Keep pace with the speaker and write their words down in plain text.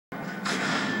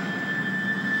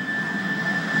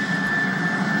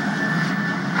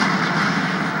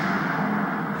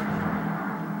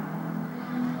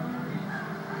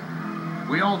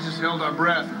We all just held our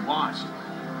breath and watched.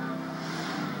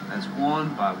 As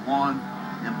one by one,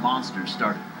 them monsters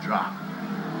started to drop.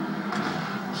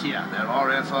 Yeah, that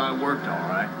RFI worked all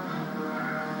right.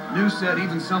 News said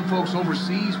even some folks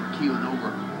overseas were keeling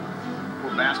over.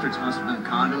 Poor bastards must have been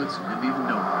conduits and didn't even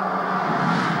know it.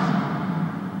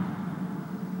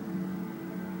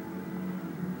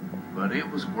 But it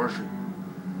was worth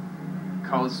it.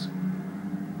 Because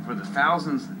for the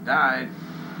thousands that died,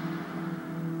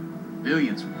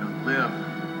 billions were going to live.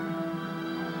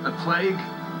 The plague,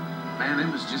 man,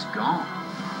 it was just gone.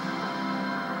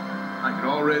 I could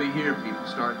already hear people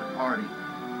starting to party,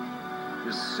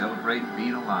 just celebrating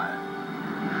being alive.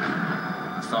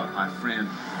 I thought my friend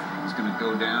was going to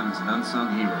go down as an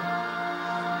unsung hero.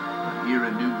 But here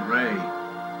in New Ray,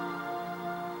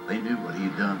 they knew what he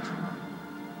had done for them.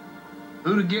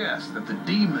 Who'd have guessed that the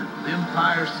demon of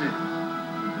Empire City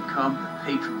would become the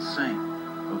patron saint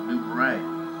of New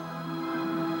Ray?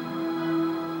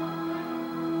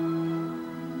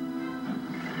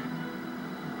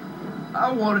 I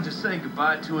wanted to say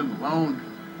goodbye to him alone.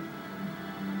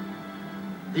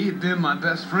 He had been my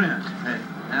best friend, and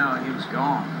now he was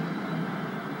gone.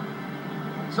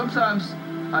 Sometimes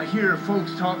I hear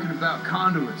folks talking about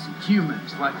conduits and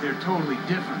humans like they're totally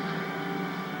different.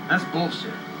 That's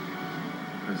bullshit.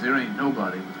 Because there ain't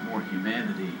nobody with more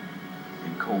humanity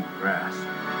than Cole McGrath.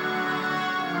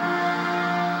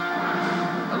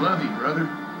 I love you, brother.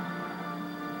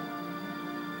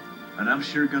 And I'm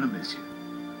sure gonna miss you.